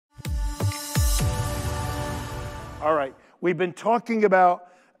All right. We've been talking about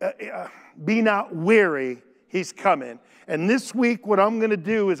be not weary, he's coming. And this week, what I'm going to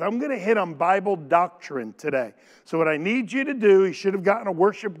do is I'm going to hit on Bible doctrine today. So what I need you to do, you should have gotten a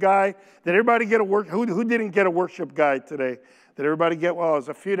worship guide. Did everybody get a worship? Who didn't get a worship guide today? Did everybody get? Well, there's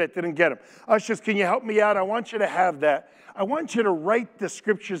a few that didn't get them. Ushers, can you help me out? I want you to have that. I want you to write the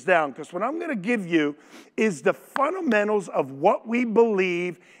scriptures down, because what I'm going to give you is the fundamentals of what we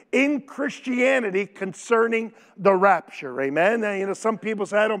believe in Christianity concerning the rapture. Amen? Now, some people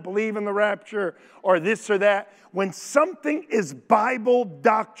say, I don't believe in the rapture or this or that. When something is Bible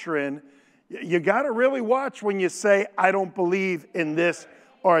doctrine, you got to really watch when you say, I don't believe in this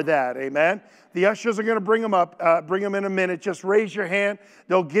or that. Amen? The ushers are going to bring them up, bring them in a minute. Just raise your hand.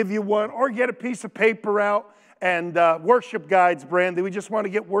 They'll give you one, or get a piece of paper out. And worship guides, Brandy. We just want to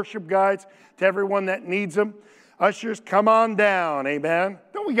get worship guides to everyone that needs them. Ushers, come on down. Amen.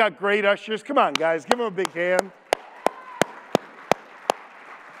 Don't we got great ushers? Come on, guys. Give them a big hand.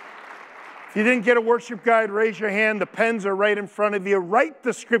 If you didn't get a worship guide, raise your hand. The pens are right in front of you. Write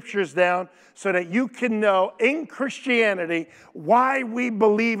the scriptures down so that you can know in Christianity why we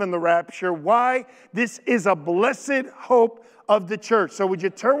believe in the rapture, why this is a blessed hope of the church. So would you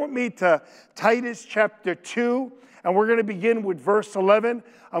turn with me to Titus chapter 2, and we're going to begin with verse 11.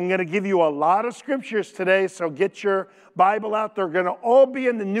 I'm going to give you a lot of scriptures today, so get your Bible out. They're going to all be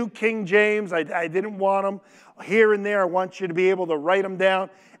in the New King James. I didn't want them here and there. I want you to be able to write them down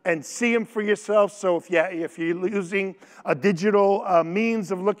and see them for yourself. So if you're using a digital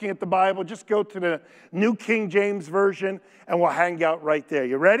means of looking at the Bible, just go to the New King James Version, and we'll hang out right there.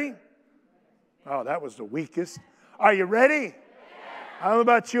 You ready? Oh, that was the weakest. Are you ready? I don't know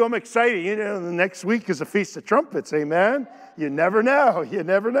about you, I'm excited. You know, the next week is a Feast of Trumpets, amen? You never know. You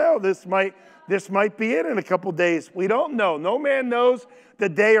never know. This might be it in a couple days. We don't know. No man knows the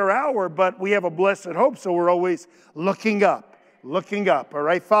day or hour, but we have a blessed hope, so we're always looking up. Looking up, all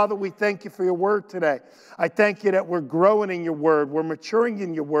right? Father, we thank you for your word today. I thank you that we're growing in your word. We're maturing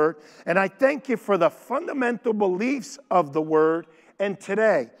in your word. And I thank you for the fundamental beliefs of the word. And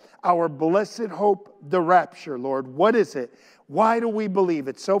today, our blessed hope, the rapture, Lord. What is it? Why do we believe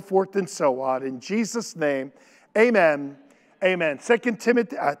it? So forth and so on. In Jesus' name, amen. Amen. 2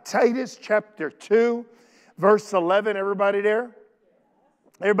 Timothy, Titus chapter 2, verse 11. Everybody there?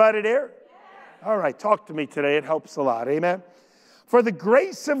 Everybody there? All right, talk to me today. It helps a lot. Amen. For the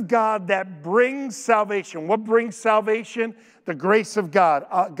grace of God that brings salvation. What brings salvation? The grace of God,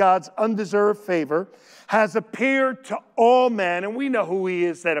 God's undeserved favor, has appeared to all men. And we know who he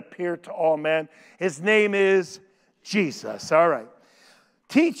is that appeared to all men. His name is Jesus. All right.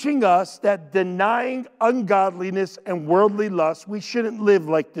 Teaching us that denying ungodliness and worldly lust, we shouldn't live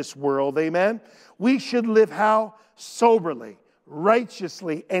like this world. Amen. We should live how? Soberly,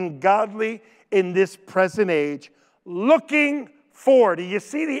 righteously, and godly in this present age, looking forward. Do you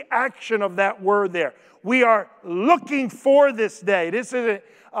see the action of that word there? We are looking for this day. This isn't,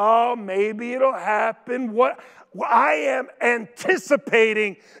 oh, maybe it'll happen. What? I am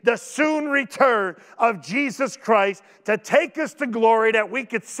anticipating the soon return of Jesus Christ to take us to glory, that we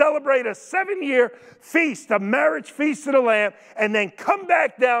could celebrate a 7-year feast, a marriage feast of the Lamb, and then come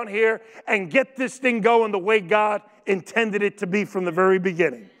back down here and get this thing going the way God intended it to be from the very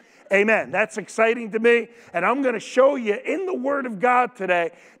beginning. Amen. That's exciting to me. And I'm going to show you in the Word of God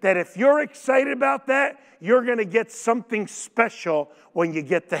today that if you're excited about that, you're going to get something special when you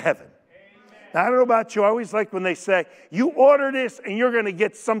get to heaven. Now, I don't know about you. I always like when they say, you order this and you're going to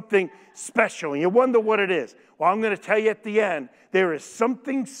get something special. And you wonder what it is. Well, I'm going to tell you at the end, there is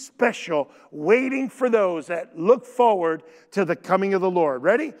something special waiting for those that look forward to the coming of the Lord.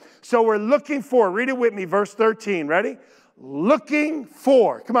 Ready? So we're looking for, read it with me, verse 13. Ready? Looking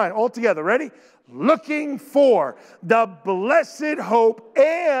for, come on, all together, ready? Looking for the blessed hope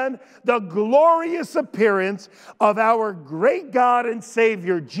and the glorious appearance of our great God and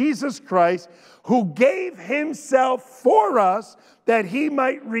Savior, Jesus Christ, who gave himself for us that he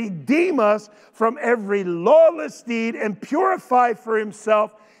might redeem us from every lawless deed and purify for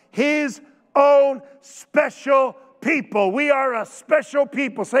himself his own special people. We are a special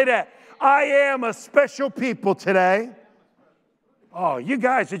people. Say that. I am a special people today. Oh, you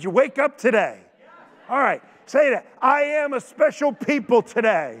guys, did you wake up today? All right, say that. I am a special people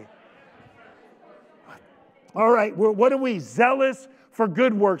today. All right, what are we? Zealous for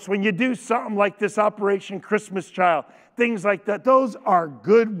good works. When you do something like this Operation Christmas Child, things like that, those are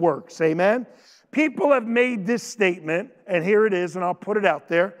good works, amen? People have made this statement, and here it is, and I'll put it out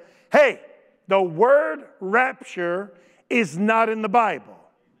there. Hey, the word rapture is not in the Bible.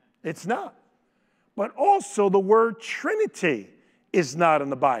 It's not. But also the word Trinity is not in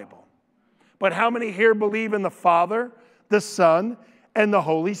the Bible. But how many here believe in the Father, the Son, and the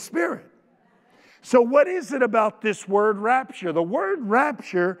Holy Spirit? So what is it about this word rapture? The word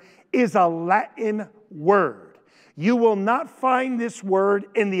rapture is a Latin word. You will not find this word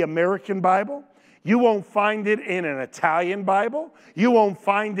in the American Bible. You won't find it in an Italian Bible. You won't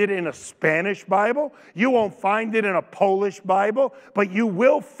find it in a Spanish Bible. You won't find it in a Polish Bible. But you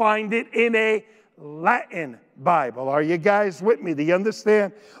will find it in a Latin Bible. Are you guys with me? Do you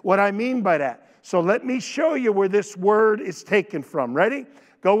understand what I mean by that? So let me show you where this word is taken from. Ready?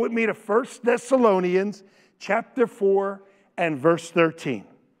 Go with me to 1 Thessalonians chapter 4 and verse 13.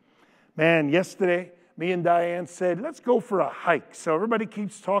 Man, yesterday, me and Diane said, let's go for a hike. So everybody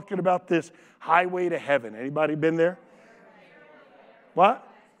keeps talking about this highway to heaven. Anybody been there? What?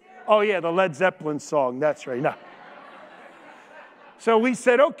 Oh, yeah, the Led Zeppelin song. That's right. No. So we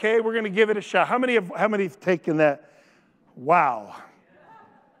said, okay, we're going to give it a shot. How many have taken that? Wow.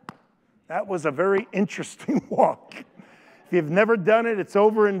 That was a very interesting walk. If you've never done it, it's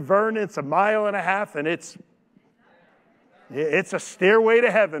over in Vernon. It's 1.5 miles, and it's a stairway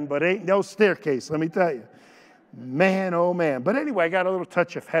to heaven, but ain't no staircase, let me tell you. Man, oh man. But anyway, I got a little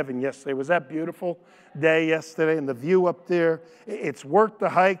touch of heaven yesterday. Was that beautiful day yesterday? And the view up there, it's worth the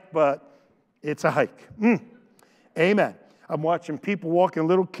hike, but it's a hike. Amen. I'm watching people walking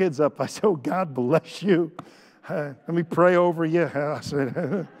little kids up. I said, oh, God bless you. Let me pray over you. I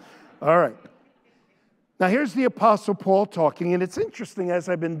said, all right. Now, here's the Apostle Paul talking, and it's interesting, as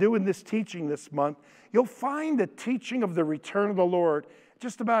I've been doing this teaching this month, you'll find the teaching of the return of the Lord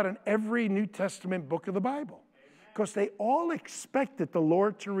just about in every New Testament book of the Bible, because they all expected the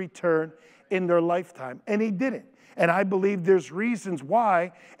Lord to return in their lifetime, and he didn't. And I believe there's reasons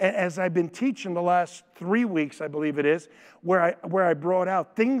why, as I've been teaching the last 3 weeks, I believe it is, where I brought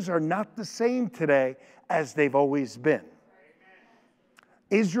out things are not the same today as they've always been.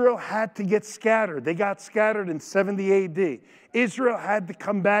 Israel had to get scattered. They got scattered in 70 AD. Israel had to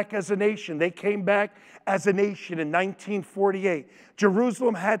come back as a nation. They came back as a nation in 1948.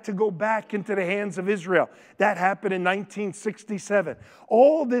 Jerusalem had to go back into the hands of Israel. That happened in 1967.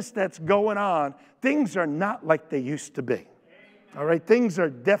 All this that's going on, things are not like they used to be. All right, things are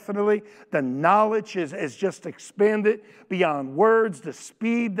definitely, the knowledge has just expanded beyond words, the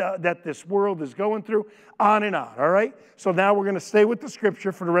speed that this world is going through, on and on, all right? So now we're going to stay with the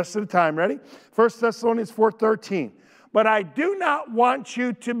scripture for the rest of the time. Ready? 1 Thessalonians 4:13. But I do not want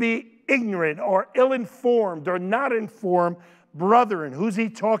you to be ignorant or ill-informed or not informed, brethren. Who's he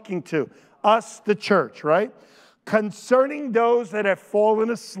talking to? Us, the church, right? Concerning those that have fallen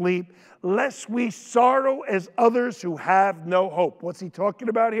asleep, lest we sorrow as others who have no hope. What's he talking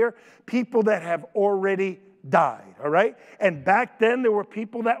about here? People that have already died, all right? And back then, there were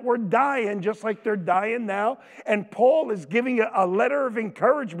people that were dying just like they're dying now. And Paul is giving a letter of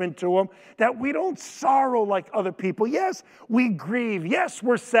encouragement to them that we don't sorrow like other people. Yes, we grieve. Yes,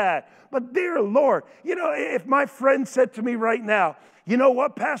 we're sad. But dear Lord, you know, if my friend said to me right now, you know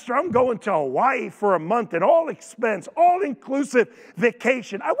what, Pastor, I'm going to Hawaii for a month, an all-expense, all-inclusive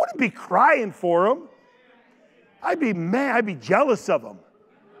vacation, I wouldn't be crying for him. I'd be mad. I'd be jealous of him.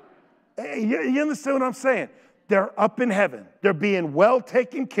 You understand what I'm saying? They're up in heaven. They're being well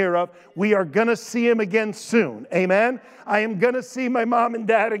taken care of. We are going to see him again soon. Amen? I am going to see my mom and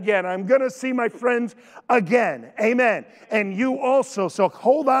dad again. I'm going to see my friends again. Amen. And you also. So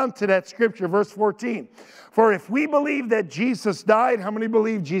hold on to that scripture, verse 14. For if we believe that Jesus died, how many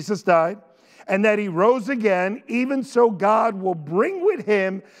believe Jesus died? And that he rose again, even so God will bring with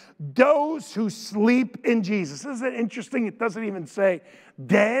him those who sleep in Jesus. Isn't it interesting? It doesn't even say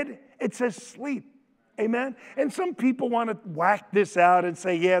dead. It says sleep. Amen? And some people want to whack this out and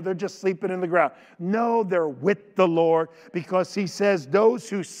say, yeah, they're just sleeping in the ground. No, they're with the Lord, because he says those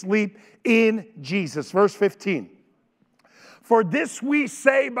who sleep in Jesus. Verse 15. For this we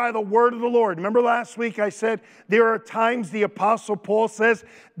say by the word of the Lord. Remember last week I said there are times the Apostle Paul says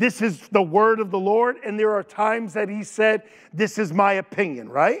this is the word of the Lord, and there are times that he said this is my opinion,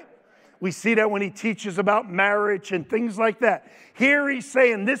 right? We see that when he teaches about marriage and things like that. Here he's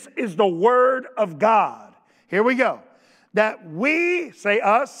saying this is the word of God. Here we go. That we, say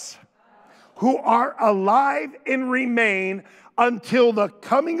us, who are alive and remain until the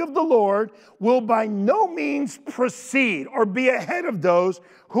coming of the Lord will by no means precede or be ahead of those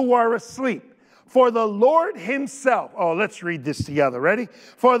who are asleep. For the Lord himself, oh, let's read this together. Ready?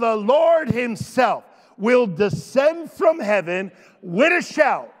 For the Lord himself will descend from heaven with a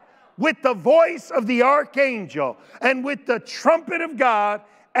shout, with the voice of the archangel, and with the trumpet of God,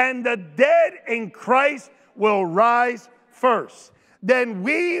 and the dead in Christ will rise first. Then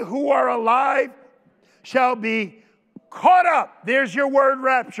we who are alive shall be Caught up. There's your word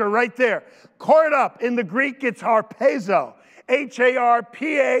rapture right there. Caught up. In the Greek, it's harpazo.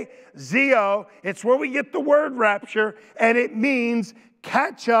 Harpazo. It's where we get the word rapture, and it means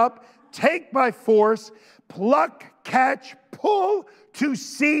catch up, take by force, pluck, catch, pull, to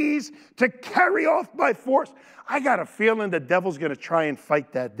seize, to carry off by force. I got a feeling the devil's going to try and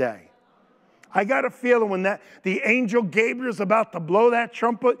fight that day. I got a feeling when the angel Gabriel's about to blow that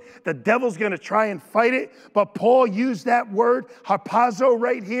trumpet, the devil's going to try and fight it. But Paul used that word, harpazo,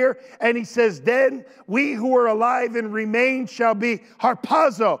 right here. And he says, then we who are alive and remain shall be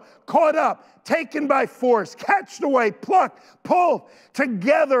harpazo, caught up, taken by force, catched away, plucked, pulled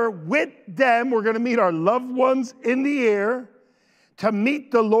together with them. We're going to meet our loved ones in the air, to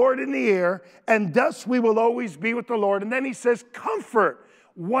meet the Lord in the air. And thus we will always be with the Lord. And then he says, comfort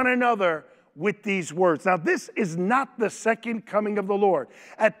one another with these words. Now, this is not the second coming of the Lord.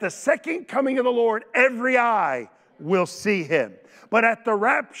 At the second coming of the Lord, every eye will see him. But at the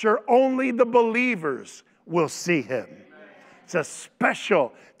rapture, only the believers will see him. It's a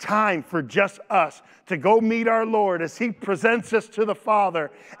special time for just us to go meet our Lord as he presents us to the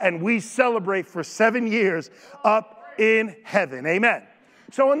Father, and we celebrate for 7 years up in heaven. Amen.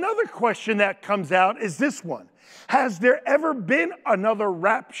 So another question that comes out is this one. Has there ever been another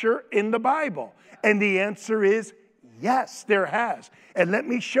rapture in the Bible? And the answer is yes, there has. And let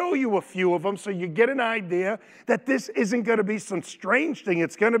me show you a few of them so you get an idea that this isn't going to be some strange thing.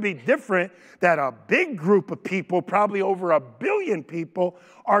 It's going to be different, that a big group of people, probably over 1 billion people,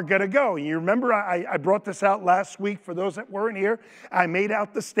 are going to go. And you remember I brought this out last week for those that weren't here. I made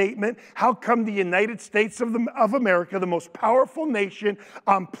out the statement, how come the United States of America, the most powerful nation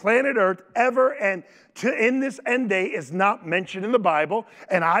on planet Earth ever and in this end day, is not mentioned in the Bible?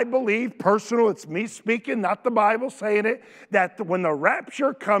 And I believe, personal, it's me speaking, not the Bible saying it, that when the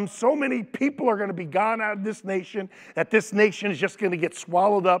rapture comes, so many people are going to be gone out of this nation that this nation is just going to get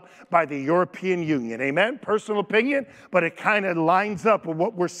swallowed up by the European Union. Amen? Personal opinion, but it kind of lines up with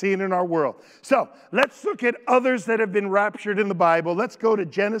what we're seeing in our world. So let's look at others that have been raptured in the Bible. Let's go to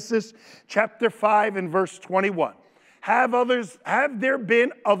Genesis chapter 5 and verse 21. Have there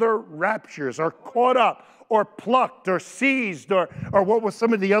been other raptures, or caught up, or plucked, or seized, or what was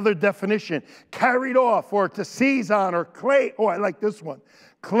some of the other definition? Carried off, or to seize on, or claim. Oh, I like this one.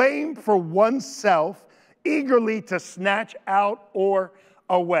 Claim for oneself, eagerly to snatch out or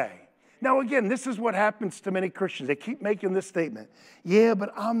away. Now, again, this is what happens to many Christians. They keep making this statement. Yeah,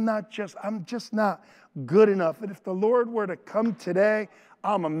 but I'm just not good enough. And if the Lord were to come today,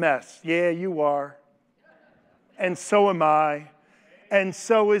 I'm a mess. Yeah, you are. And so am I. And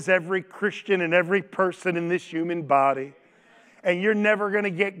so is every Christian and every person in this human body. And you're never going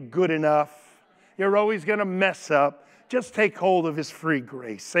to get good enough. You're always going to mess up. Just take hold of his free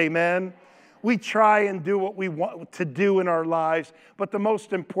grace. Amen. We try and do what we want to do in our lives. But the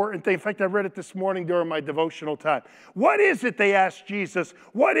most important thing, in fact, I read it this morning during my devotional time. What is it, they asked Jesus,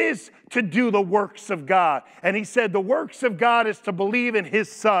 what is to do the works of God? And he said, the works of God is to believe in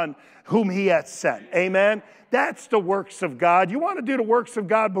his Son, whom he hath sent. Amen. That's the works of God. You want to do the works of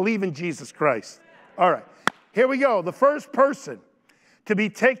God, believe in Jesus Christ. All right, here we go. The first person to be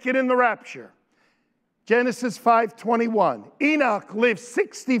taken in the rapture, Genesis 5:21. Enoch lived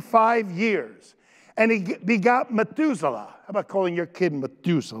 65 years, and he begot Methuselah. How about calling your kid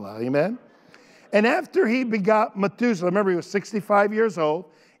Methuselah? Amen. And after he begot Methuselah, remember he was 65 years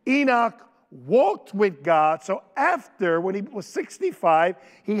old, Enoch walked with God. So after, when he was 65,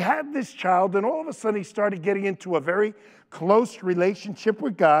 he had this child, and all of a sudden he started getting into a very close relationship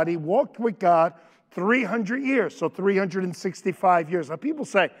with God. He walked with God 300 years, so 365 years. Now people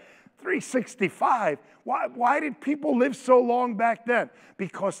say, 365? Why did people live so long back then?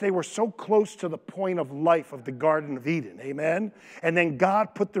 Because they were so close to the point of life of the Garden of Eden, amen? And then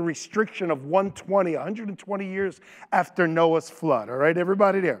God put the restriction of 120 years after Noah's flood, all right,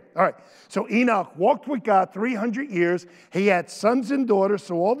 everybody there? All right, so Enoch walked with God 300 years. He had sons and daughters,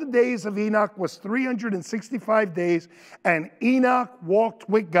 so all the days of Enoch was 365 days, and Enoch walked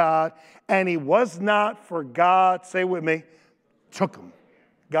with God, and he was not, for God, say with me, took him.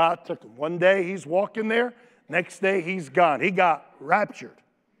 God took him. One day he's walking there. Next day he's gone. He got raptured.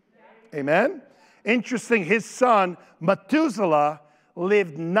 Amen? Interesting, his son Methuselah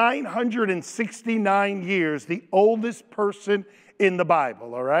lived 969 years, the oldest person in the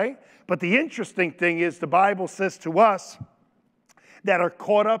Bible, all right? But the interesting thing is the Bible says to us that are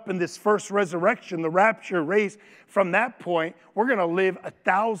caught up in this first resurrection, the rapture, raised from that point, we're going to live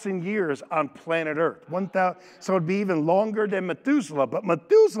 1,000 years on planet Earth. 1,000, so it'd be even longer than Methuselah. But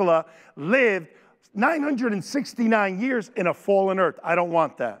Methuselah lived 969 years in a fallen earth. I don't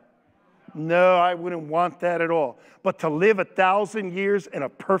want that. No, I wouldn't want that at all. But to live 1,000 years in a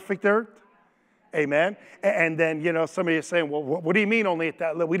perfect earth, amen. And then, you know, some of you are saying, well, what do you mean only at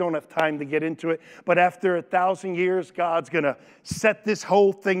that? We don't have time to get into it. But after 1,000 years, God's going to set this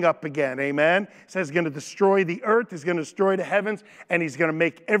whole thing up again, amen. He says he's going to destroy the earth, he's going to destroy the heavens, and he's going to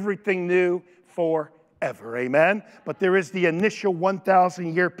make everything new forever, amen. But there is the initial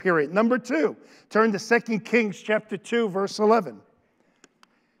 1,000-year period. Number 2, turn to 2 Kings chapter 2, verse 11.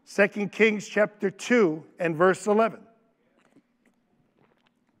 2 Kings chapter 2 and verse 11.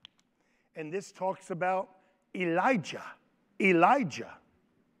 And this talks about Elijah. Elijah.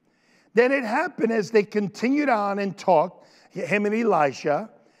 Then it happened as they continued on and talked, him and Elijah,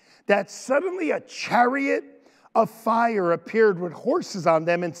 that suddenly a chariot of fire appeared with horses on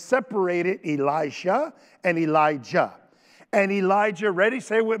them and separated Elisha and Elijah. And Elijah, ready,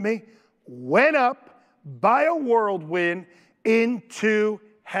 say it with me, went up by a whirlwind into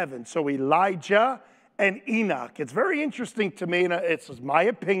heaven. So Elijah and Enoch. It's very interesting to me, and it's my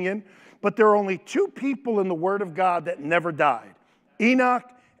opinion, but there are only 2 people in the Word of God that never died. Enoch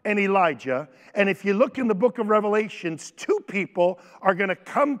and Elijah. And if you look in the book of Revelations, 2 people are going to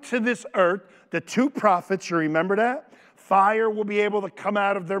come to this earth, the 2 prophets, you remember that? Fire will be able to come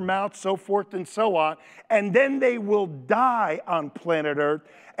out of their mouths, so forth and so on. And then they will die on planet Earth,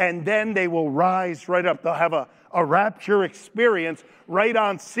 and then they will rise right up. They'll have a rapture experience right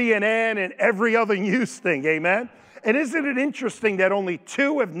on CNN and every other news thing, amen? And isn't it interesting that only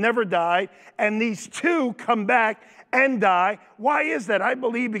 2 have never died, and these 2 come back and die? Why is that? I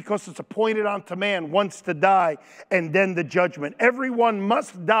believe because it's appointed unto man once to die, and then the judgment. Everyone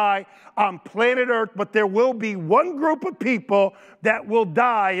must die on planet Earth, but there will be one group of people that will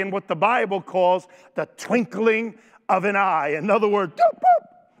die in what the Bible calls the twinkling of an eye. In other words, doop,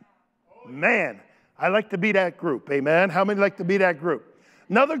 boop. Man, I like to be that group, amen? How many like to be that group?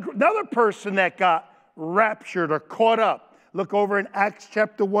 Another person that got raptured or caught up. Look over in Acts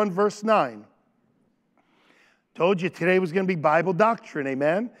chapter 1, verse 9. Told you today was going to be Bible doctrine,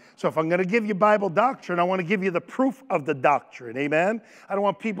 amen? So if I'm going to give you Bible doctrine, I want to give you the proof of the doctrine, amen? I don't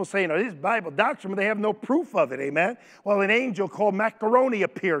want people saying, oh, this is Bible doctrine, but they have no proof of it, amen? Well, an angel called macaroni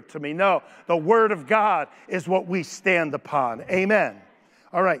appeared to me. No, the Word of God is what we stand upon, amen?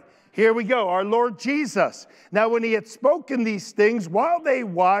 All right, here we go. Our Lord Jesus. Now, when he had spoken these things, while they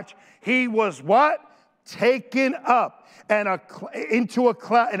watched, he was what? Taken up into a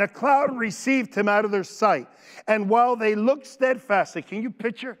cloud, and a cloud received him out of their sight. And while they looked steadfastly, can you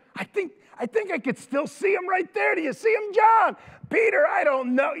picture? I think I could still see him right there. Do you see him, John? Peter, I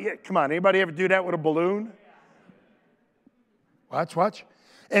don't know. Yeah, come on, anybody ever do that with a balloon? Watch.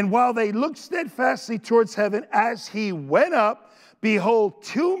 And while they looked steadfastly towards heaven, as he went up, behold,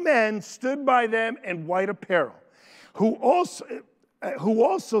 2 men stood by them in white apparel, who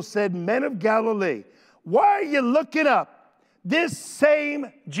also said, Men of Galilee, why are you looking up? This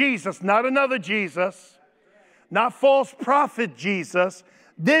same Jesus, not another Jesus, not false prophet Jesus,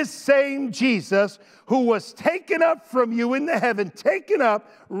 this same Jesus who was taken up from you into heaven, taken up,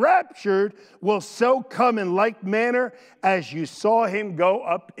 raptured, will so come in like manner as you saw him go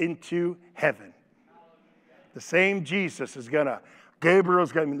up into heaven. The same Jesus is going to,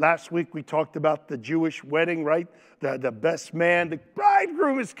 Gabriel's going to, last week we talked about the Jewish wedding, right? The best man, the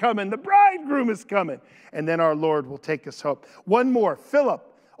bridegroom is coming, the bridegroom is coming. And then our Lord will take us home. One more, Philip,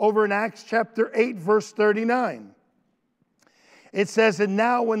 over in Acts chapter 8, verse 39. It says, and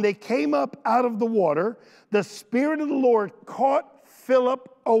now when they came up out of the water, the Spirit of the Lord caught Philip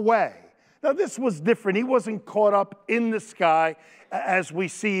away. Now this was different. He wasn't caught up in the sky as we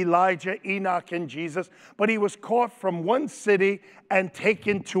see Elijah, Enoch, and Jesus, but he was caught from one city and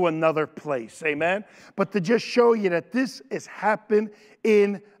taken to another place. Amen? But to just show you that this has happened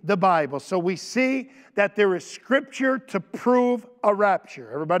in the Bible. So we see that there is scripture to prove a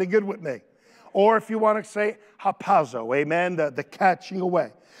rapture. Everybody good with me? Or if you want to say hapazo, amen, the catching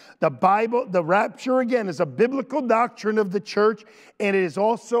away. The Bible, the rapture, again, is a biblical doctrine of the church, and it is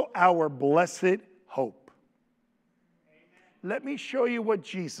also our blessed hope. Let me show you what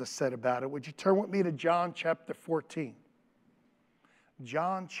Jesus said about it. Would you turn with me to John chapter 14?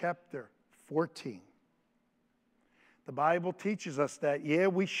 John chapter 14. The Bible teaches us that, yeah,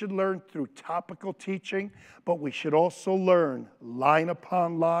 we should learn through topical teaching, but we should also learn line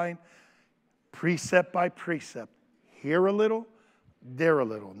upon line, precept by precept. Here a little, there a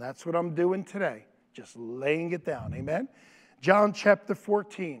little. And that's what I'm doing today, just laying it down. Amen? John chapter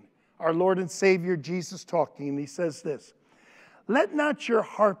 14, our Lord and Savior Jesus talking, and he says this, let not your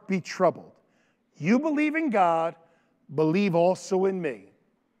heart be troubled. You believe in God, believe also in me.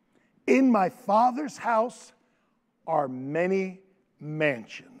 In my Father's house are many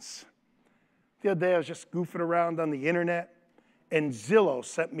mansions. The other day I was just goofing around on the internet, and Zillow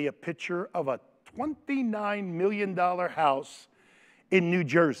sent me a picture of a $29 million house in New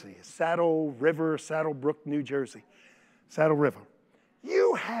Jersey, Saddlebrook, New Jersey. Saddle River.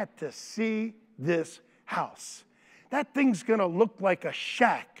 You had to see this house. That thing's going to look like a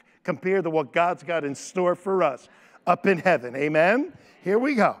shack compared to what God's got in store for us up in heaven. Amen? Here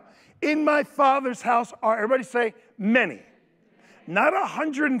we go. In my Father's house are, everybody say, many. Not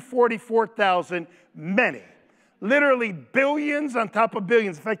 144,000, many. Literally billions on top of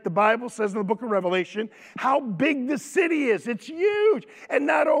billions. In fact, the Bible says in the book of Revelation how big the city is. It's huge. And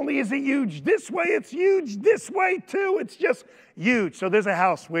not only is it huge this way, it's huge this way too. It's just huge. So there's a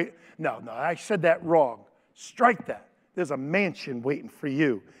house. No, I said that wrong. Strike that. There's a mansion waiting for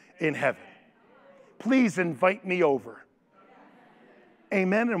you in heaven. Please invite me over.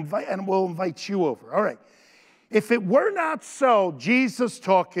 Amen. And we'll invite you over. All right. If it were not so, Jesus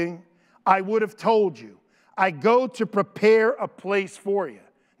talking, I would have told you. I go to prepare a place for you.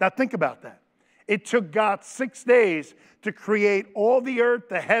 Now think about that. It took God 6 days to create all the earth,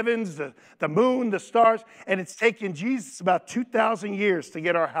 the heavens, the moon, the stars, and it's taken Jesus about 2,000 years to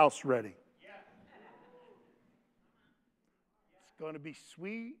get our house ready. It's going to be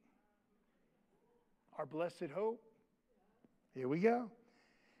sweet. Our blessed hope. Here we go.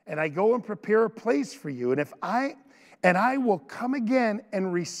 And I go and prepare a place for you. And I will come again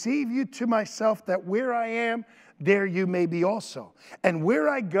and receive you to myself, that where I am, there you may be also. And where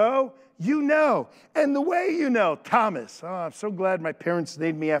I go, you know. And the way you know. Thomas. Oh, I'm so glad my parents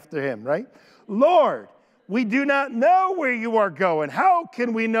named me after him, right? Lord, we do not know where you are going. How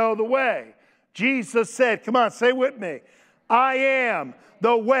can we know the way? Jesus said, come on, say it with me. I am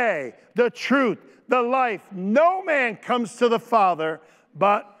the way, the truth, the life. No man comes to the Father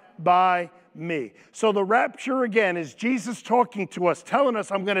but by me. So the rapture again is Jesus talking to us, telling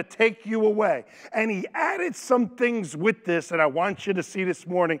us, I'm going to take you away. And he added some things with this, and I want you to see this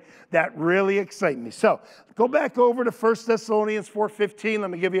morning that really excite me. So go back over to 1 Thessalonians 4:15. Let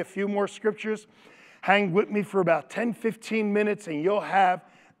me give you a few more scriptures. Hang with me for about 10, 15 minutes, and you'll have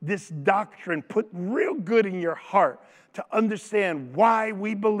this doctrine put real good in your heart to understand why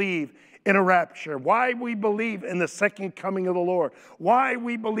we believe in a rapture, why we believe in the second coming of the Lord, why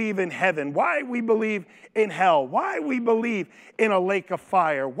we believe in heaven, why we believe in hell, why we believe in a lake of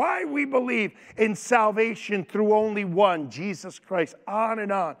fire, why we believe in salvation through only one, Jesus Christ, on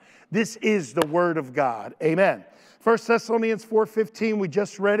and on. This is the Word of God. Amen. 1 Thessalonians 4:15, we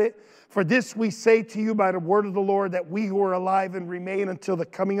just read it. For this we say to you by the word of the Lord, that we who are alive and remain until the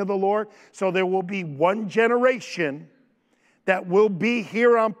coming of the Lord. So there will be one generation that will be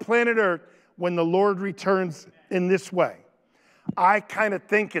here on planet Earth when the Lord returns in this way. I kind of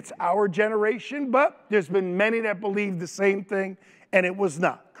think it's our generation, but there's been many that believe the same thing, and it was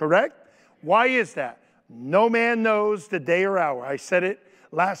not, correct? Why is that? No man knows the day or hour. I said it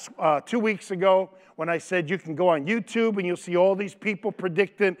 2 weeks ago when I said you can go on YouTube and you'll see all these people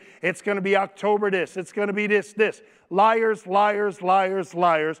predicting it's going to be October this, it's going to be this. Liars, liars, liars,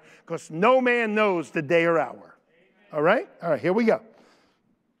 liars, because no man knows the day or hour. All right, here we go.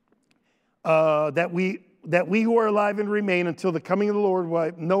 That we who are alive and remain until the coming of the Lord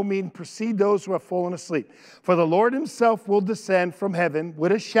will no means precede those who have fallen asleep. For the Lord himself will descend from heaven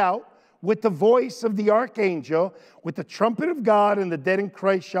with a shout, with the voice of the archangel, with the trumpet of God, and the dead in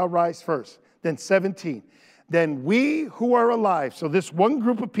Christ shall rise first. Then 17. Then we who are alive, so this one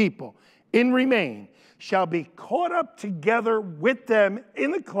group of people, in remain, shall be caught up together with them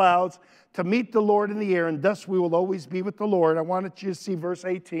in the clouds to meet the Lord in the air, and thus we will always be with the Lord. I wanted you to see verse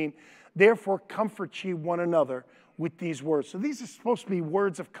 18. Therefore comfort ye one another with these words. So these are supposed to be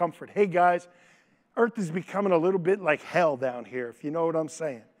words of comfort. Hey guys, earth is becoming a little bit like hell down here, if you know what I'm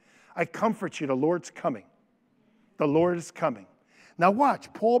saying. I comfort you, the Lord's coming. The Lord is coming. Now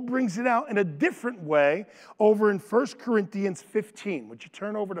watch, Paul brings it out in a different way over in 1 Corinthians 15. Would you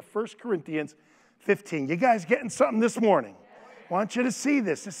turn over to 1 Corinthians 15? You guys getting something this morning? I want you to see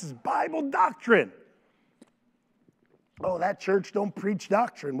this. This is Bible doctrine. Oh, that church don't preach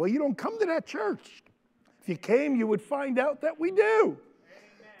doctrine. Well, you don't come to that church. If you came, you would find out that we do.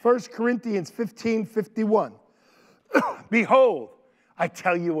 1 Corinthians 15:51. Behold, I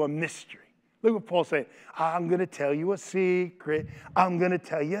tell you a mystery. Look what Paul's saying. I'm going to tell you a secret. I'm going to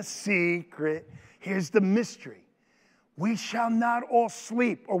tell you a secret. Here's the mystery. We shall not all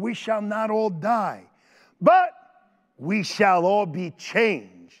sleep, or we shall not all die, but we shall all be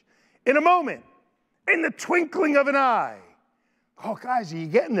changed in a moment, in the twinkling of an eye. Oh, guys, are you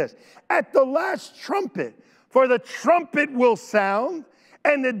getting this? At the last trumpet, for the trumpet will sound,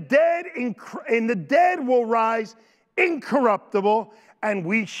 and the dead will rise incorruptible, and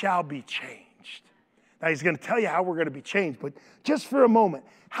we shall be changed. Now, he's going to tell you how we're going to be changed, but just for a moment,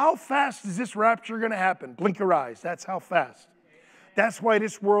 how fast is this rapture going to happen? Blink your eyes. That's how fast. That's why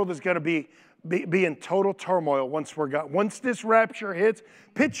this world is going to be in total turmoil once we're gone. Once this rapture hits,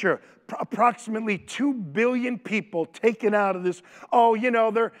 picture approximately 2 billion people taken out of this. Oh, you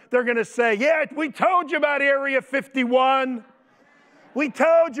know, they're going to say, yeah, we told you about Area 51. We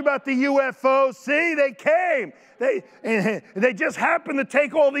told you about the UFOs. See, they came. They just happened to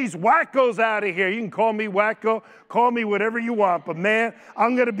take all these wackos out of here. You can call me wacko, call me whatever you want. But man,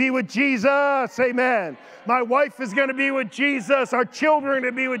 I'm going to be with Jesus. Amen. My wife is going to be with Jesus. Our children are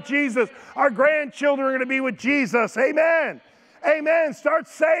going to be with Jesus. Our grandchildren are going to be with Jesus. Amen. Amen. Start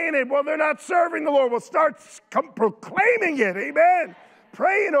saying it. Well, they're not serving the Lord. Well, start proclaiming it. Amen.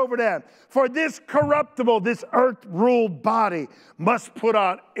 Praying over them. For this corruptible, this earth-ruled body must put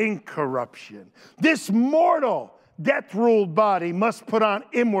on incorruption. This mortal, death-ruled body must put on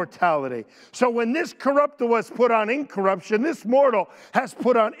immortality. So when this corruptible has put on incorruption, this mortal has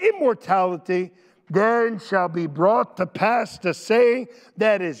put on immortality, then shall be brought to pass the saying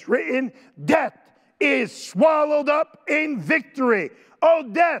that is written, death is swallowed up in victory. Oh,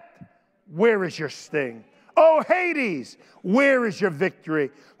 death, where is your sting? Oh, Hades, where is your victory?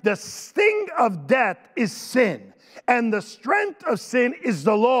 The sting of death is sin, and the strength of sin is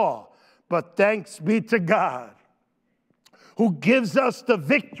the law. But thanks be to God, who gives us the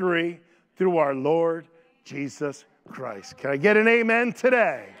victory through our Lord Jesus Christ. Can I get an amen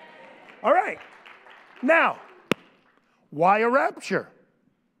today? All right. Now, why a rapture?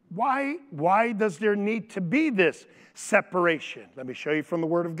 Why does there need to be this separation? Let me show you from the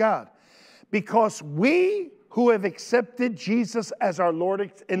Word of God. Because we who have accepted Jesus as our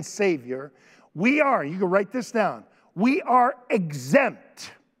Lord and Savior, you can write this down, we are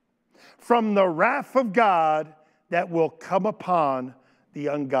exempt from the wrath of God that will come upon the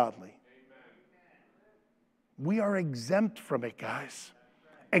ungodly. Amen. We are exempt from it, guys.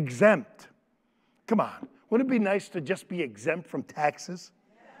 Exempt. Come on. Wouldn't it be nice to just be exempt from taxes?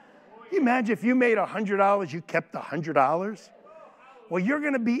 Can you imagine if you made $100, you kept $100? Well, you're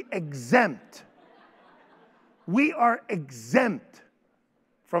going to be exempt. We are exempt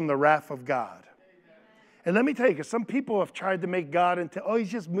from the wrath of God. And let me tell you, because some people have tried to make God into, oh,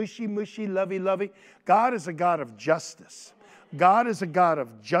 he's just mushy, mushy, lovey-lovey. God is a God of justice. God is a God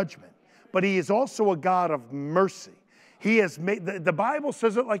of judgment. But he is also a God of mercy. He has made, the Bible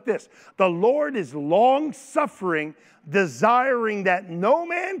says it like this, the Lord is long-suffering, desiring that no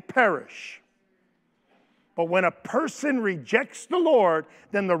man perish. But when a person rejects the Lord,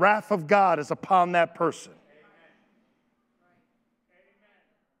 then the wrath of God is upon that person.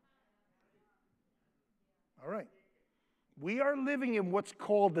 All right. We are living in what's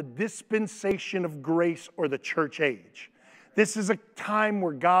called the dispensation of grace or the church age. This is a time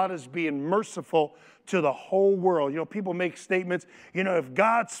where God is being merciful to the whole world. You know, people make statements, you know, if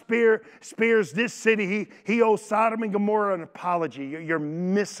God spares this city, he owes Sodom and Gomorrah an apology. You're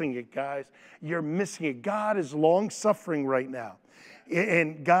missing it, guys. You're missing it. God is long-suffering right now.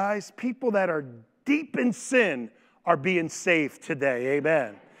 And guys, people that are deep in sin are being saved today.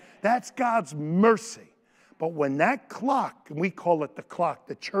 Amen. That's God's mercy. But when that clock, and we call it the clock,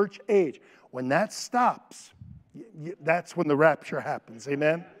 the church age, when that stops, that's when the rapture happens.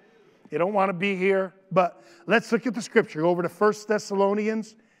 Amen. You don't want to be here, but let's look at the scripture. Go over to 1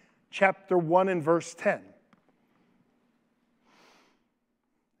 Thessalonians chapter 1 and verse 10.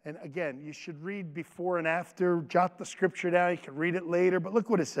 And again, you should read before and after, jot the scripture down. You can read it later, but look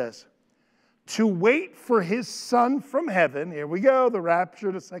what it says. To wait for his Son from heaven, here we go, the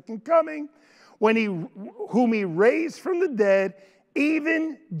rapture, the second coming, whom he raised from the dead,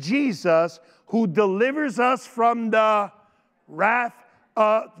 even Jesus, who delivers us from the wrath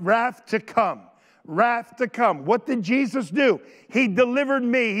to come. Wrath to come. What did Jesus do? He delivered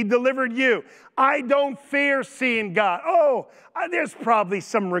me. He delivered you. I don't fear seeing God. Oh, there's probably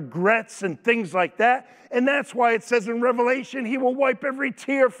some regrets and things like that. And that's why it says in Revelation, he will wipe every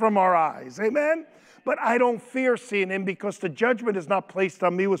tear from our eyes. Amen? But I don't fear seeing him because the judgment is not placed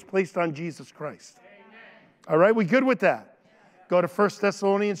on me, it was placed on Jesus Christ. Amen. All right, we good with that? Go to 1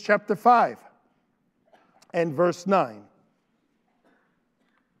 Thessalonians chapter 5 and verse 9.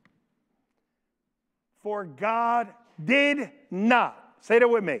 For God did not, say that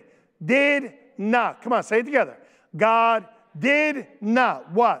with me, did not, come on, say it together. God did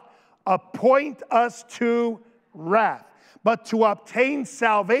not, what? Appoint us to wrath, but to obtain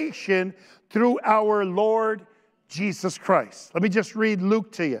salvation through our Lord Jesus Christ. Let me just read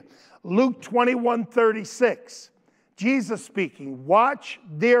Luke to you. Luke 21:36. Jesus speaking, watch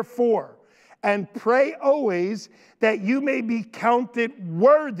therefore and pray always that you may be counted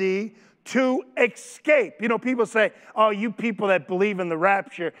worthy to escape. You know, people say, oh, you people that believe in the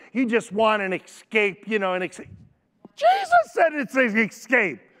rapture, you just want an escape, you know, Jesus said it's an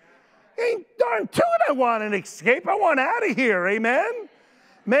escape. Ain't darn to it I want an escape. I want out of here, amen?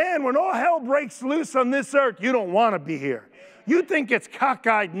 Man, when all hell breaks loose on this earth, you don't want to be here. You think it's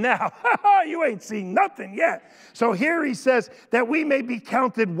cockeyed now. You ain't seen nothing yet. So here he says that we may be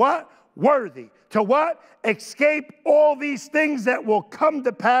counted what? Worthy. To what? Escape all these things that will come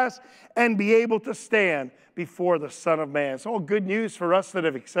to pass and be able to stand before the Son of Man. It's all good news for us that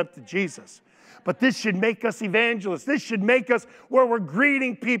have accepted Jesus. But this should make us evangelists. This should make us where we're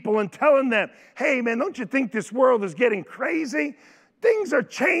greeting people and telling them, hey, man, don't you think this world is getting crazy? Things are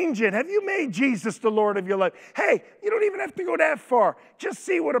changing. Have you made Jesus the Lord of your life? Hey, you don't even have to go that far. Just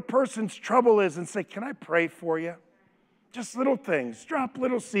see what a person's trouble is and say, can I pray for you? Just little things. Drop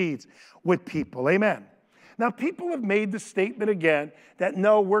little seeds with people. Amen. Now, people have made the statement again that,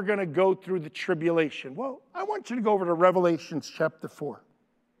 no, we're going to go through the tribulation. Well, I want you to go over to Revelation chapter 4.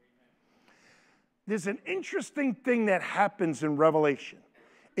 There's an interesting thing that happens in Revelation.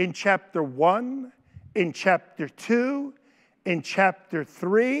 In chapter 1, in chapter 2, in chapter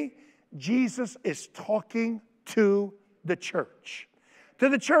 3, Jesus is talking to the church. To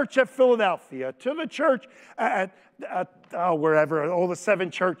the church at Philadelphia, to the church at wherever, all the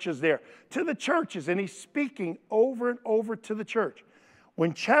 7 churches there, to the churches, and he's speaking over and over to the church.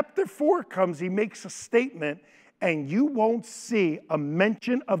 When chapter 4 comes, he makes a statement, and you won't see a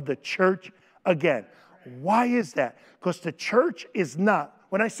mention of the church again. Why is that? Because the church is not,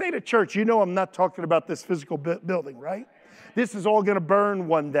 when I say the church, you know I'm not talking about this physical building, right? This is all going to burn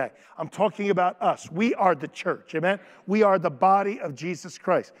one day. I'm talking about us. We are the church, amen? We are the body of Jesus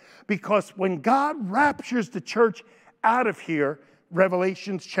Christ. Because when God raptures the church out of here,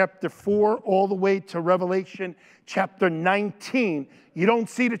 Revelation chapter 4 all the way to Revelation chapter 19, you don't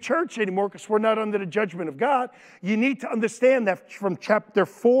see the church anymore because we're not under the judgment of God. You need to understand that from chapter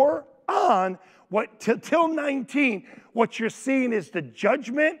 4 on, till 19, what you're seeing is the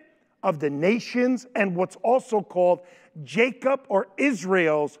judgment of the nations and what's also called Jacob or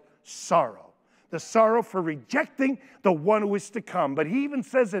Israel's sorrow. The sorrow for rejecting the one who is to come. But he even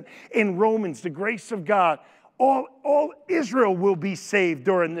says it in Romans, the grace of God, all Israel will be saved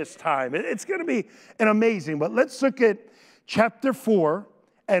during this time. It's going to be an amazing. But let's look at chapter 4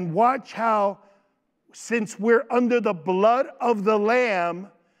 and watch how, since we're under the blood of the Lamb,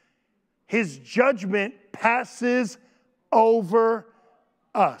 his judgment passes over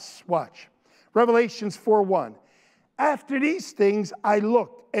us. Watch. Revelations 4:1. After these things I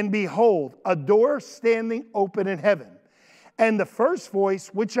looked, and behold, a door standing open in heaven. And the first voice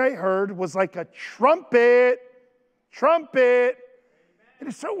which I heard was like a trumpet. Trumpet. It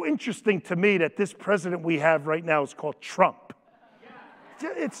is so interesting to me that this president we have right now is called Trump.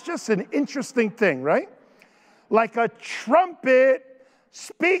 It's just an interesting thing, right? Like a trumpet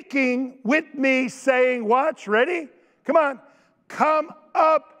speaking with me, saying, watch, ready? Come on. Come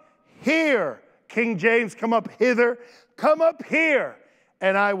up here. King James, come up hither. Come up here.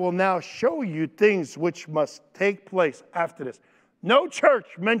 And I will now show you things which must take place after this. No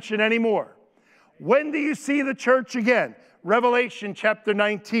church mentioned anymore. When do you see the church again? Revelation chapter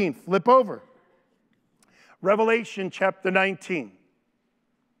 19. Flip over. Revelation chapter 19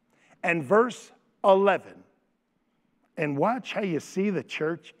 and verse 11. And watch how you see the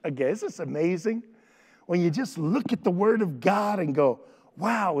church again. Isn't this amazing? When you just look at the Word of God and go,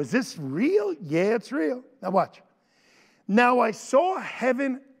 wow, is this real? Yeah, it's real. Now watch. Now I saw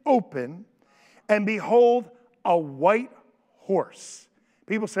heaven open, and behold, a white horse.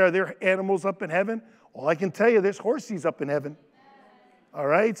 People say, are there animals up in heaven? Well, I can tell you, there's horsies up in heaven. All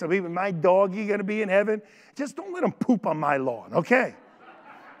right? So even my doggy going to be in heaven. Just don't let him poop on my lawn, okay?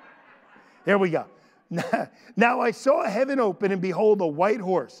 There we go. Now I saw heaven open, and behold, a white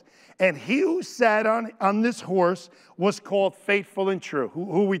horse. And he who sat on this horse was called Faithful and True.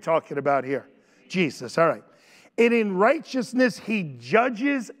 Who are we talking about here? Jesus, all right. And in righteousness he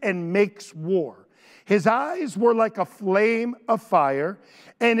judges and makes war. His eyes were like a flame of fire,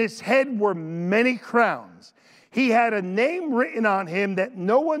 and his head were many crowns. He had a name written on him that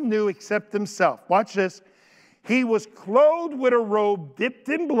no one knew except himself. Watch this. He was clothed with a robe dipped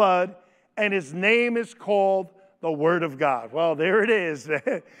in blood, and his name is called the Word of God. Well, there it is.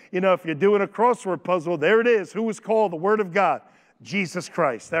 You know, if you're doing a crossword puzzle, there it is. Who was called the Word of God? Jesus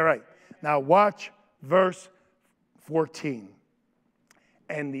Christ. All right. Now watch verse 14.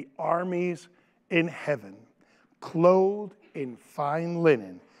 And the armies in heaven, clothed in fine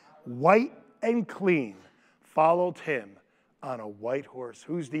linen, white and clean, followed him on a white horse.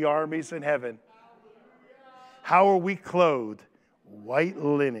 Who's the armies in heaven? How are we clothed? White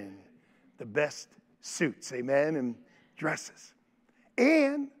linen, the best suits, amen, and dresses.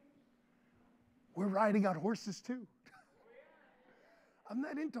 And we're riding on horses too. I'm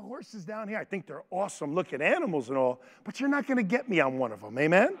not into horses down here. I think they're awesome looking animals and all, but you're not going to get me on one of them,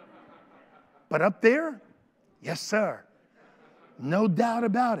 amen? But up there, yes, sir. No doubt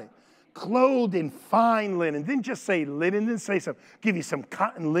about it. Clothed in fine linen. Didn't just say linen, didn't say some, give you some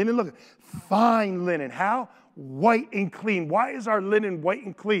cotton linen. Look, fine linen. How? White and clean. Why is our linen white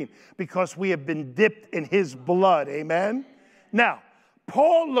and clean? Because we have been dipped in his blood, amen? Now,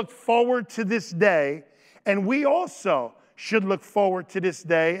 Paul looked forward to this day, and we also should look forward to this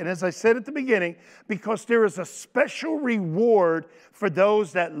day. And as I said at the beginning, because there is a special reward for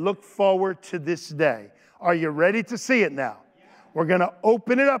those that look forward to this day. Are you ready to see it now? We're going to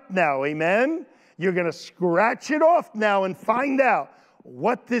open it up now, amen? You're going to scratch it off now and find out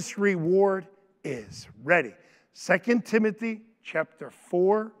what this reward is. Ready? 2 Timothy chapter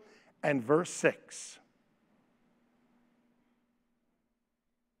 4 and verse 6.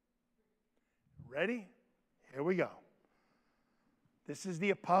 Ready? Here we go. This is the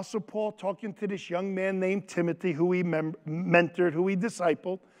Apostle Paul talking to this young man named Timothy, who he mentored, who he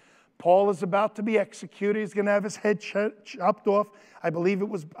discipled. Paul is about to be executed. He's going to have his head chopped off. I believe it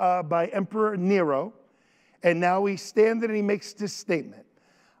was by Emperor Nero. And now he's standing and he makes this statement.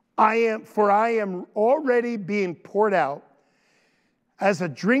 I am already being poured out as a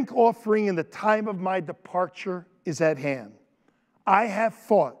drink offering, and the time of my departure is at hand. I have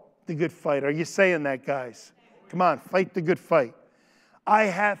fought the good fight. Are you saying that, guys? Come on, fight the good fight. I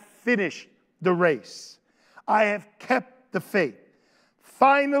have finished the race. I have kept the faith.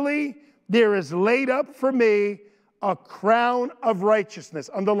 Finally, there is laid up for me a crown of righteousness.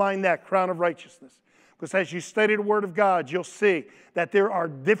 Underline that, crown of righteousness. Because as you study the Word of God, you'll see that there are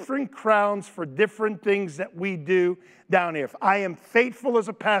different crowns for different things that we do down here. If I am faithful as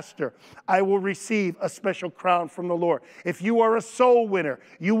a pastor, I will receive a special crown from the Lord. If you are a soul winner,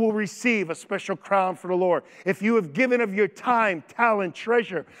 you will receive a special crown from the Lord. If you have given of your time, talent,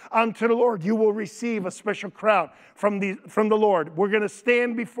 treasure unto the Lord, you will receive a special crown from the Lord. We're going to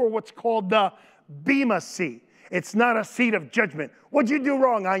stand before what's called the Bema seat. It's not a seat of judgment. What'd you do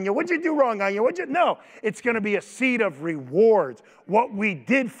wrong, Anya? What'd you do wrong, Anya? No, it's going to be a seat of rewards. What we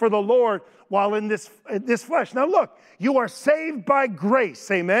did for the Lord while in this flesh. Now look, you are saved by grace,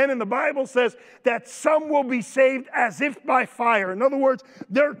 amen? And the Bible says that some will be saved as if by fire. In other words,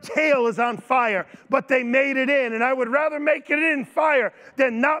 their tail is on fire, but they made it in. And I would rather make it in fire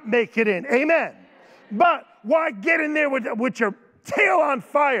than not make it in, amen? But why get in there with your tail on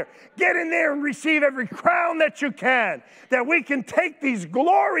fire? Get in there and receive every crown that you can, that we can take these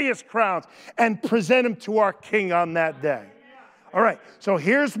glorious crowns and present them to our King on that day. All right, so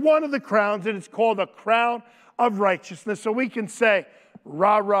here's one of the crowns, and it's called the crown of righteousness. So we can say,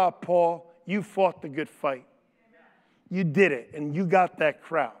 rah, rah, Paul, you fought the good fight. You did it, and you got that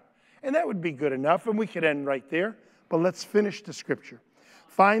crown. And that would be good enough, and we could end right there. But let's finish the scripture.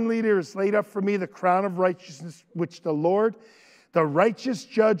 Finally, there is laid up for me the crown of righteousness, which the Lord, the righteous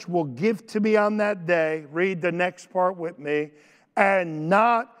judge, will give to me on that day. Read the next part with me. And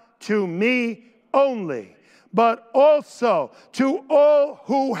not to me only, but also to all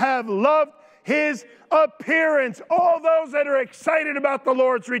who have loved his appearance. All those that are excited about the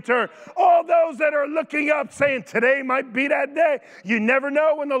Lord's return. All those that are looking up saying, today might be that day. You never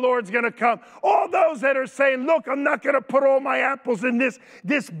know when the Lord's going to come. All those that are saying, look, I'm not going to put all my apples in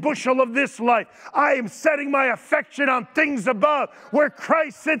this bushel of this life. I am setting my affection on things above, where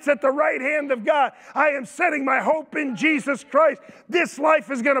Christ sits at the right hand of God. I am setting my hope in Jesus Christ. This life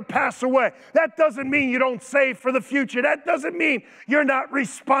is going to pass away. That doesn't mean you don't save for the future. That doesn't mean you're not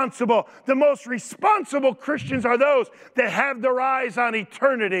responsible. The most responsible Christians are those that have their eyes on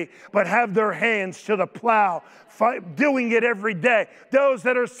eternity, but have their hands to the plow, doing it every day. Those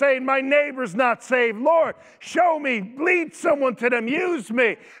that are saying, my neighbor's not saved. Lord, show me, lead someone to them, use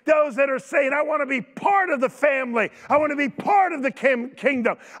me. Those that are saying, I want to be part of the family. I want to be part of the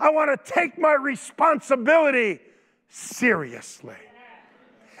kingdom. I want to take my responsibility seriously.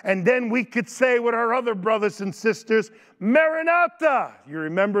 And then we could say with our other brothers and sisters, Maranatha. You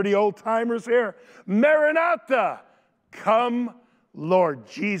remember the old timers here? Maranatha. Come, Lord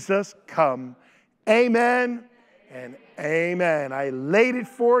Jesus, come. Amen and amen. I laid it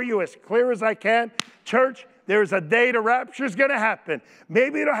for you as clear as I can. Church, there's a day the rapture is going to happen.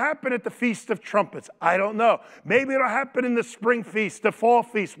 Maybe it'll happen at the Feast of Trumpets. I don't know. Maybe it'll happen in the spring feast, the fall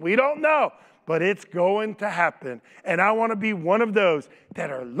feast. We don't know. But it's going to happen. And I want to be one of those that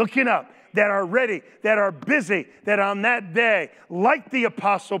are looking up, that are ready, that are busy, that on that day, like the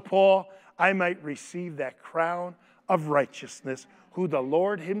Apostle Paul, I might receive that crown of righteousness who the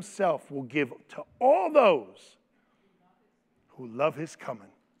Lord himself will give to all those who love his coming,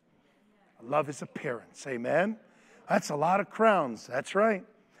 love his appearance. Amen? That's a lot of crowns. That's right.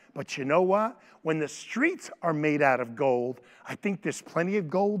 But you know what? When the streets are made out of gold, I think there's plenty of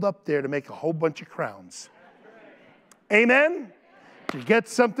gold up there to make a whole bunch of crowns. Amen? You get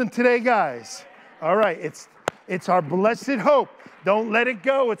something today, guys? All right. It's our blessed hope. Don't let it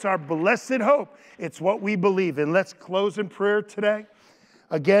go. It's our blessed hope. It's what we believe in. Let's close in prayer today.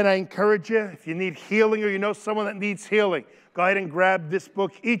 Again, I encourage you, if you need healing or you know someone that needs healing, go ahead and grab this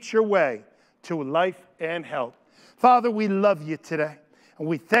book, Eat Your Way to Life and Health. Father, we love you today. And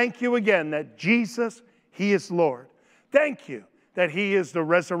we thank you again that Jesus, he is Lord. Thank you that he is the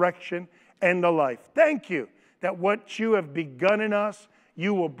resurrection and the life. Thank you that what you have begun in us,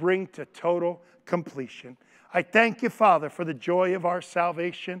 you will bring to total completion. I thank you, Father, for the joy of our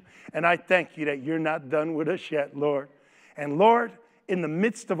salvation. And I thank you that you're not done with us yet, Lord. And Lord, in the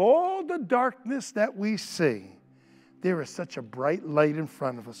midst of all the darkness that we see, there is such a bright light in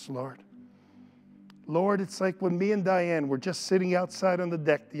front of us, Lord. Lord, it's like when me and Diane were just sitting outside on the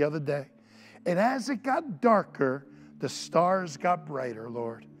deck the other day. And as it got darker, the stars got brighter,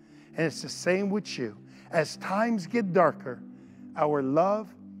 Lord. And it's the same with you. As times get darker, our love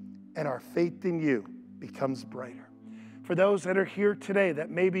and our faith in you becomes brighter. For those that are here today that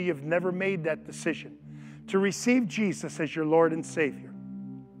maybe you've never made that decision to receive Jesus as your Lord and Savior,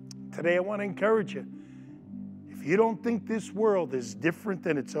 today I want to encourage you. If you don't think this world is different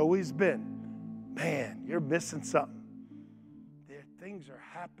than it's always been, man, you're missing something. Things are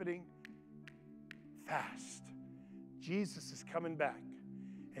happening fast. Jesus is coming back.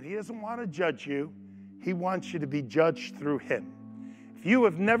 And he doesn't want to judge you. He wants you to be judged through him. If you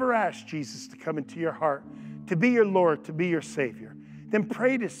have never asked Jesus to come into your heart, to be your Lord, to be your Savior, then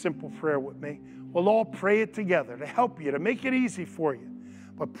pray this simple prayer with me. We'll all pray it together to help you, to make it easy for you.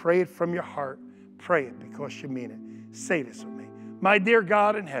 But pray it from your heart. Pray it because you mean it. Say this with me. My dear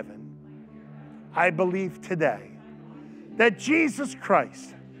God in heaven, I believe today that Jesus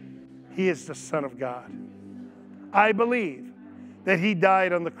Christ, he is the Son of God. I believe that he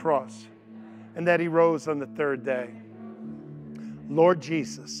died on the cross and that he rose on the third day. Lord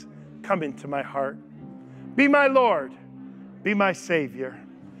Jesus, come into my heart. Be my Lord. Be my Savior.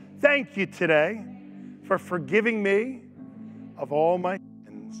 Thank you today for forgiving me of all my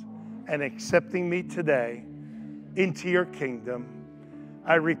sins and accepting me today into your kingdom.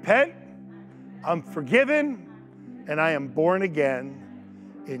 I repent. I'm forgiven, and I am born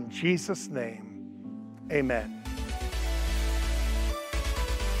again. In Jesus' name, amen.